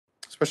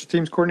Special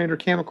Teams Coordinator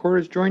Cam McCord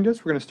has joined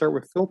us. We're going to start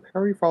with Phil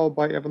Perry, followed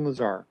by Evan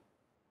Lazar.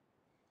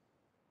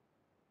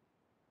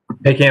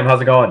 Hey, Cam, how's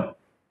it going?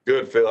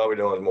 Good, Phil. How are we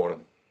doing this morning?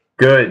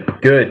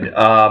 Good.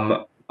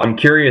 I'm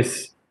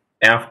curious,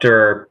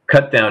 after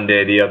cutdown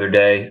day the other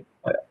day,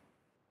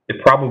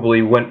 it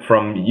probably went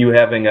from you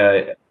having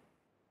an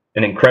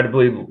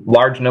incredibly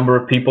large number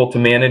of people to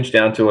manage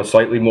down to a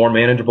slightly more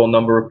manageable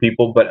number of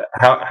people. But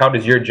how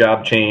does your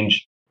job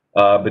change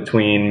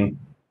between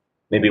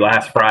maybe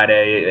last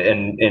Friday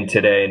and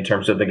today in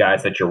terms of the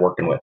guys that you're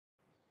working with?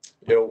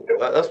 You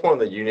know, that's one of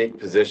the unique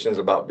positions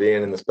about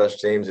being in the special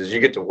teams is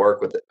you get to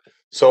work with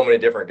so many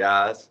different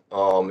guys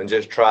and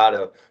just try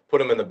to put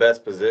them in the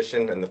best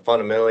position and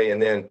fundamentally.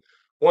 And then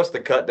once the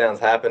cut downs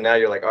happen, now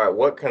you're like, all right,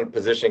 what kind of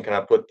position can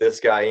I put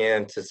this guy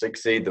in to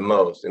succeed the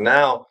most? And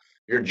now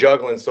you're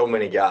juggling so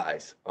many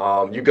guys.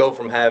 You go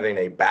from having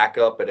a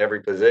backup at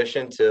every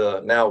position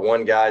to now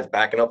one guy's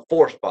backing up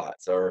 4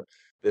 spots or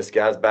this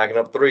guy's backing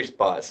up 3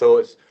 spots. So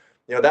it's,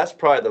 that's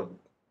probably the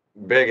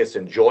biggest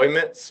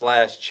enjoyment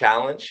 /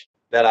 challenge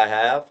that I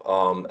have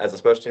as a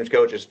special teams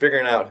coach is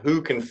figuring out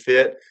who can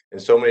fit in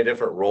so many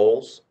different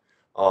roles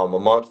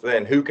amongst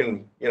them, who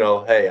can,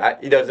 hey,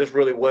 he does this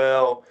really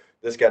well.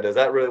 This guy does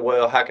that really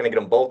well. How can I get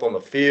them both on the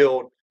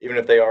field, even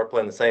if they are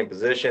playing the same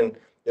position?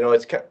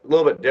 It's a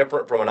little bit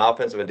different from an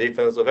offensive and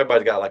defensive. If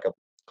everybody's got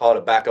call it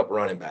a backup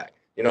running back,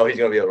 he's going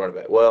to be able to run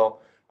back.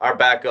 Well, our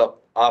backup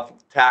off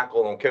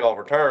tackle on kickoff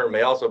return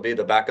may also be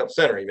the backup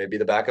center. He may be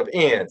the backup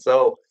end.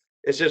 So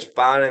it's just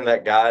finding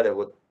that guy that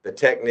with the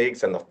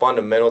techniques and the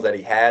fundamentals that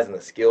he has and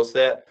the skill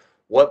set,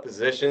 what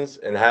positions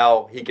and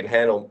how he can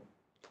handle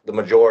the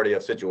majority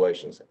of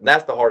situations. And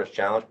that's the hardest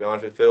challenge, to be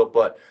honest with you, Phil,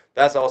 but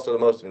that's also the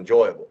most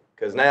enjoyable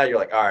because now you're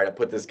like, all right, I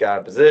put this guy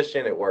in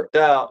position. It worked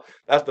out.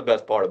 That's the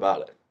best part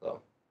about it.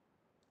 So.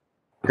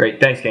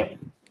 Great. Thanks,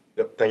 Cam.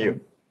 Yep, thank you.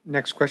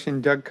 Next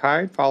question, Doug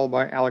Kyed, followed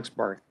by Alex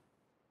Barth.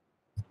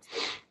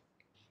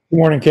 Good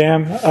morning,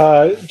 Cam.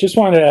 Just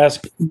wanted to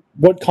ask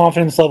what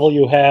confidence level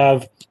you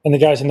have in the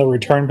guys in the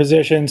return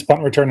positions,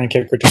 punt return and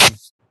kick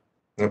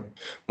return.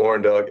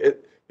 Morning,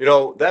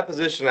 Doug. That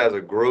position as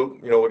a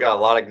group, we got a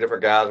lot of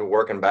different guys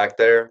working back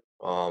there,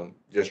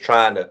 just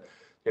trying to,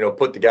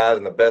 put the guys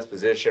in the best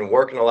position,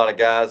 working a lot of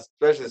guys,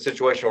 especially the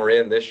situation we're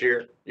in this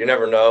year. You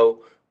never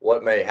know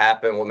what may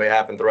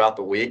happen throughout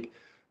the week.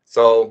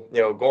 So,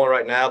 going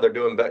right now, they're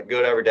doing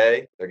good every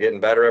day. They're getting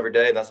better every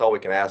day, and that's all we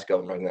can ask of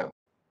them right now.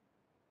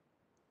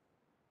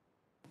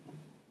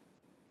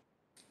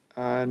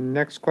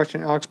 Next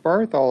question, Alex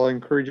Barth. I'll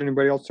encourage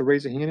anybody else to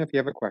raise a hand if you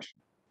have a question.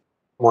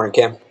 Morning,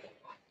 Cam.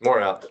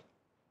 Morning, Alex.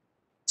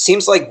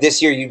 Seems like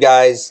this year you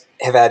guys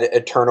have had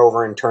a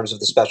turnover in terms of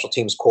the special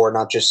teams core,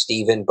 not just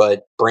Steven,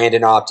 but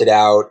Brandon opted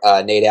out.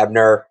 Nate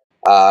Ebner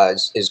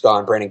is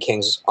gone. Brandon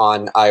King's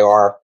on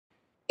IR.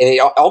 And it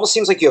almost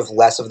seems like you have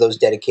less of those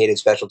dedicated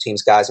special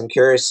teams guys. I'm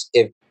curious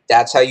if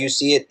that's how you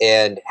see it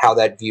and how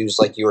that views,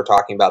 like you were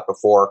talking about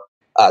before,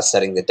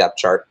 setting the depth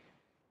chart.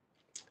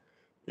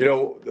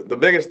 The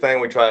biggest thing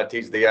we try to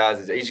teach the guys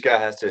is each guy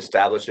has to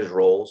establish his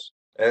roles.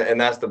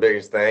 And that's the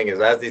biggest thing is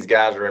as these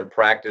guys are in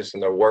practice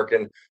and they're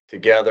working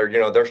together,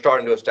 they're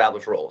starting to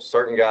establish roles.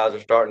 Certain guys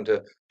are starting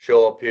to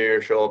show up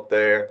here, show up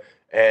there.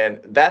 And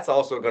that's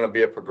also going to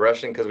be a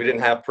progression because we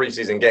didn't have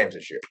preseason games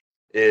this year,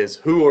 is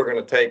who are going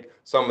to take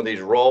some of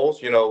these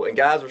roles, and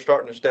guys are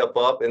starting to step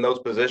up in those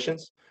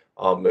positions.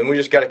 And we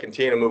just got to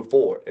continue to move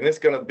forward. And it's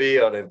going to be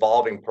an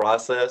evolving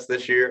process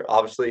this year,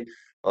 obviously,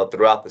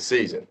 throughout the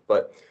season.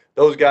 But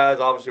those guys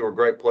obviously were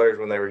great players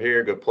when they were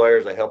here, good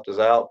players. They helped us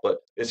out. But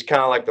it's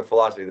kind of like the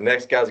philosophy. The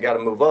next guy's got to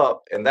move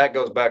up. And that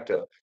goes back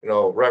to,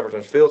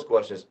 Reverend Phil's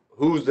questions.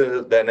 Who's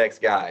the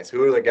next guys?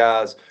 Who are the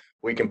guys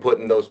we can put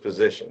in those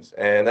positions?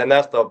 And then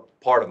that's the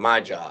part of my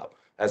job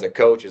as a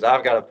coach is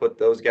I've got to put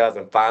those guys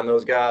and find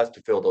those guys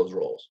to fill those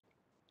roles.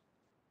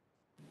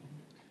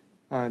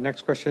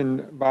 Next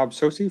question, Bob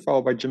Sosi,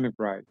 followed by Jim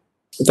McBride.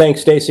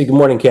 Thanks, Stacy. Good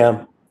morning,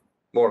 Cam.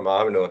 Morning, Bob.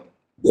 How are you doing?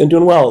 I'm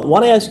doing well. I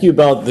want to ask you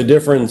about the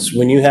difference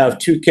when you have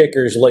 2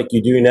 kickers like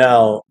you do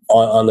now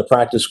on the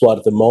practice squad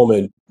at the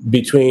moment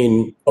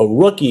between a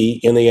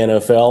rookie in the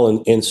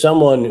NFL and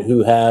someone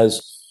who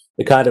has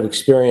the kind of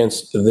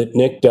experience that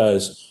Nick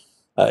does.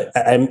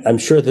 I'm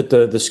sure that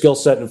the skill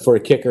set for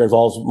a kicker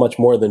involves much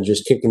more than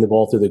just kicking the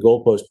ball through the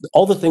goalpost.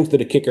 All the things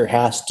that a kicker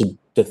has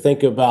to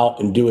think about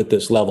and do at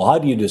this level, how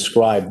do you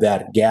describe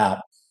that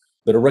gap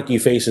that a rookie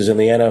faces in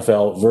the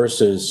NFL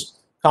versus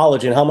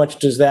college, and how much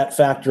does that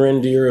factor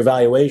into your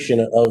evaluation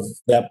of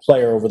that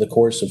player over the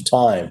course of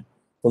time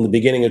from the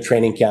beginning of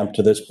training camp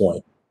to this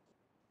point?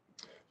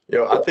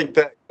 I think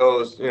that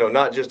goes,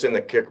 not just in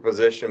the kicker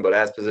position, but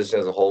as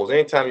position as a whole.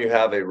 Anytime you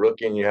have a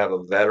rookie and you have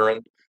a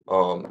veteran,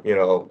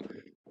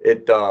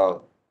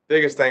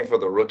 biggest thing for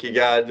the rookie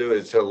guy to do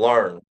is to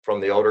learn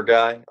from the older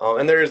guy.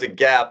 And there is a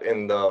gap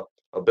in the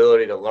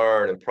ability to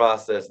learn and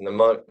process in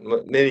the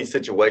many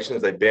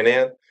situations they've been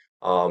in.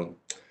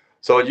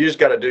 So you just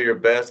got to do your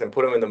best and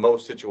put them in the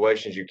most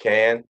situations you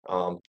can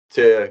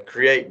to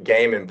create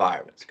game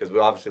environments. Because we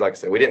obviously, like I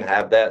said, we didn't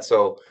have that.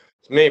 So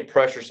as many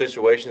pressure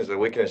situations that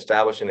we can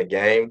establish in a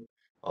game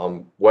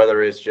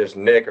Whether it's just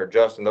Nick or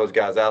Justin, those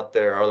guys out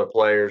there, other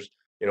players,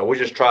 we're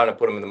just trying to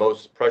put them in the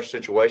most pressure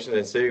situations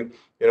and see,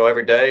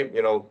 every day,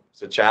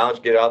 it's a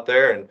challenge, get out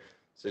there and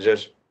to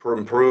just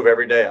improve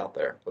every day out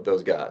there with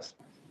those guys.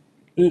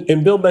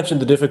 And Bill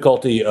mentioned the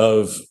difficulty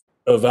of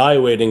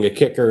evaluating a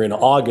kicker in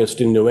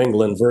August in New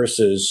England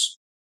versus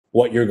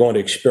what you're going to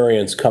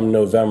experience come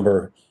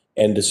November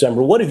and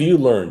December. What have you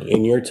learned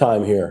in your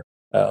time here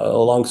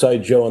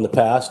alongside Joe in the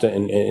past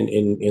and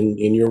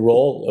in your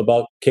role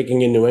about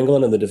kicking in New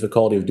England and the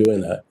difficulty of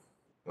doing that?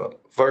 Well,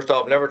 first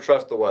off, never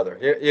trust the weather.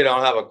 You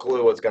don't have a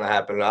clue what's going to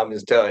happen. I'm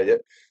just telling you,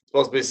 it's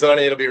supposed to be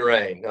sunny, it'll be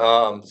rain.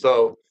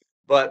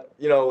 But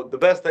the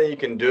best thing you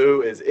can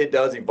do is it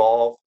does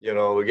evolve.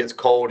 It gets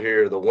cold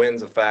here, the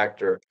wind's a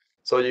factor.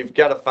 So you've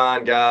got to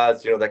find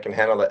guys, that can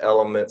handle the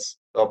elements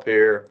up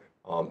here,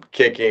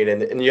 kicking,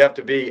 and you have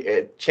to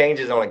it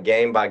changes on a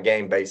game by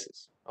game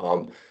basis.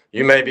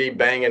 You may be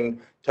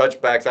banging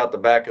touchbacks out the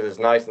back because it's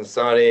nice and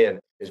sunny and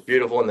it's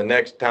beautiful, and the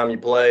next time you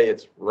play,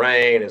 it's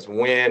rain, it's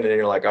wind, and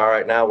you're like, all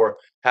right, now we're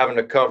having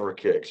to cover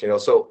kicks,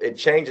 so it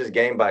changes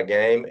game by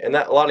game, and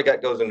that a lot of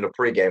that goes into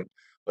pregame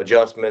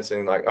adjustments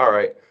and like, all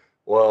right,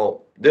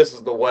 well, this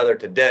is the weather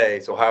today,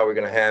 so how are we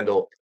going to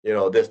handle,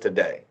 this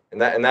today?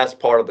 And that's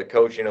part of the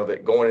coaching of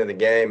it, going into the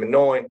game and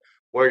knowing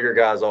where your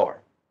guys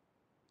are.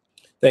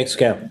 Thanks,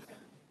 Cam.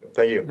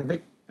 Thank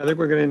you. I think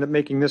we're going to end up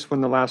making this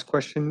one the last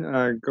question.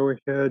 Go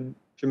ahead,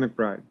 Jim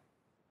McBride.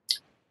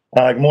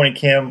 Good morning,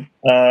 Kim.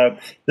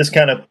 This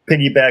kind of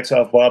piggybacks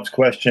off Bob's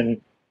question.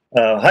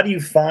 How do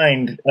you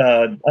find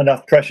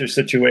enough pressure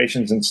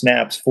situations and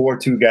snaps for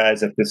two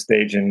guys at this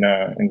stage in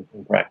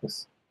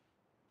practice?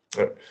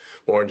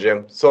 Morning,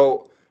 Jim.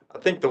 So I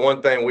think the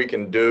one thing we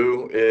can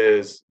do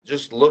is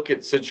just look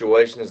at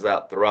situations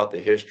that throughout the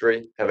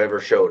history have ever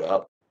showed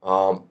up,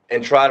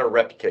 and try to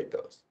replicate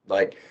those.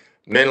 Like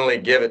mentally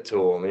give it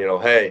to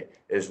them, hey,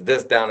 is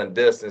this down and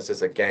distance?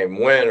 It's a game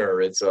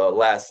winner. It's a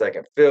last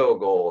second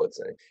field goal. It's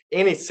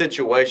any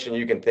situation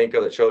you can think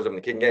of that shows up in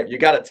the kicking game. You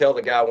got to tell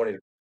the guy when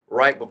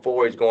right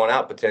before he's going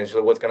out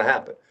potentially what's going to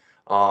happen.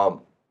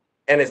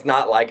 And it's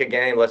not like a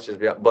game,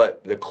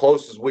 but the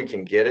closest we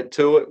can get it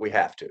to it, we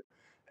have to.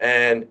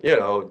 And,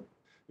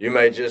 you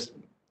may just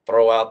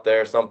throw out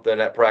there something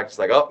at practice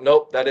like, oh,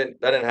 nope, that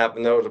didn't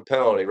happen. There was a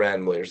penalty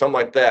randomly or something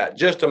like that,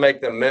 just to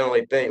make them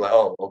mentally think like,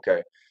 oh,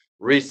 okay,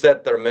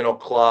 reset their mental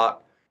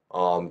clock,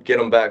 get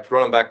them back,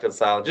 run them back to the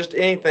sideline, just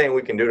anything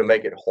we can do to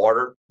make it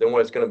harder than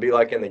what it's going to be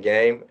like in the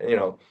game.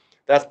 And,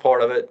 that's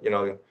part of it.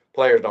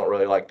 Players don't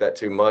really like that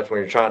too much when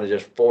you're trying to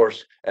just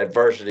force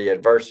adversity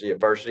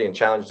and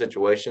challenge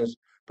situations.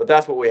 But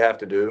that's what we have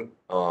to do.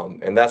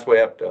 And that's what we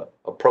have to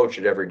approach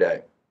it every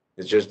day.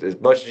 It's just as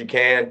much as you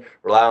can,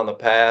 rely on the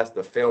past,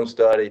 the film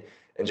study,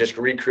 and just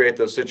recreate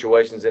those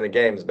situations in the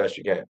game as best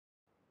you can.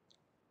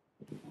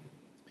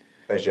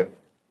 Thanks, Jim.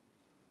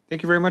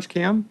 Thank you very much,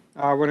 Cam.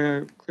 We're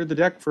going to clear the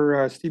deck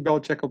for Steve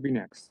Belichick will be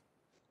next.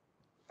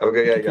 Have a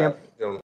good day, Thank you, guys.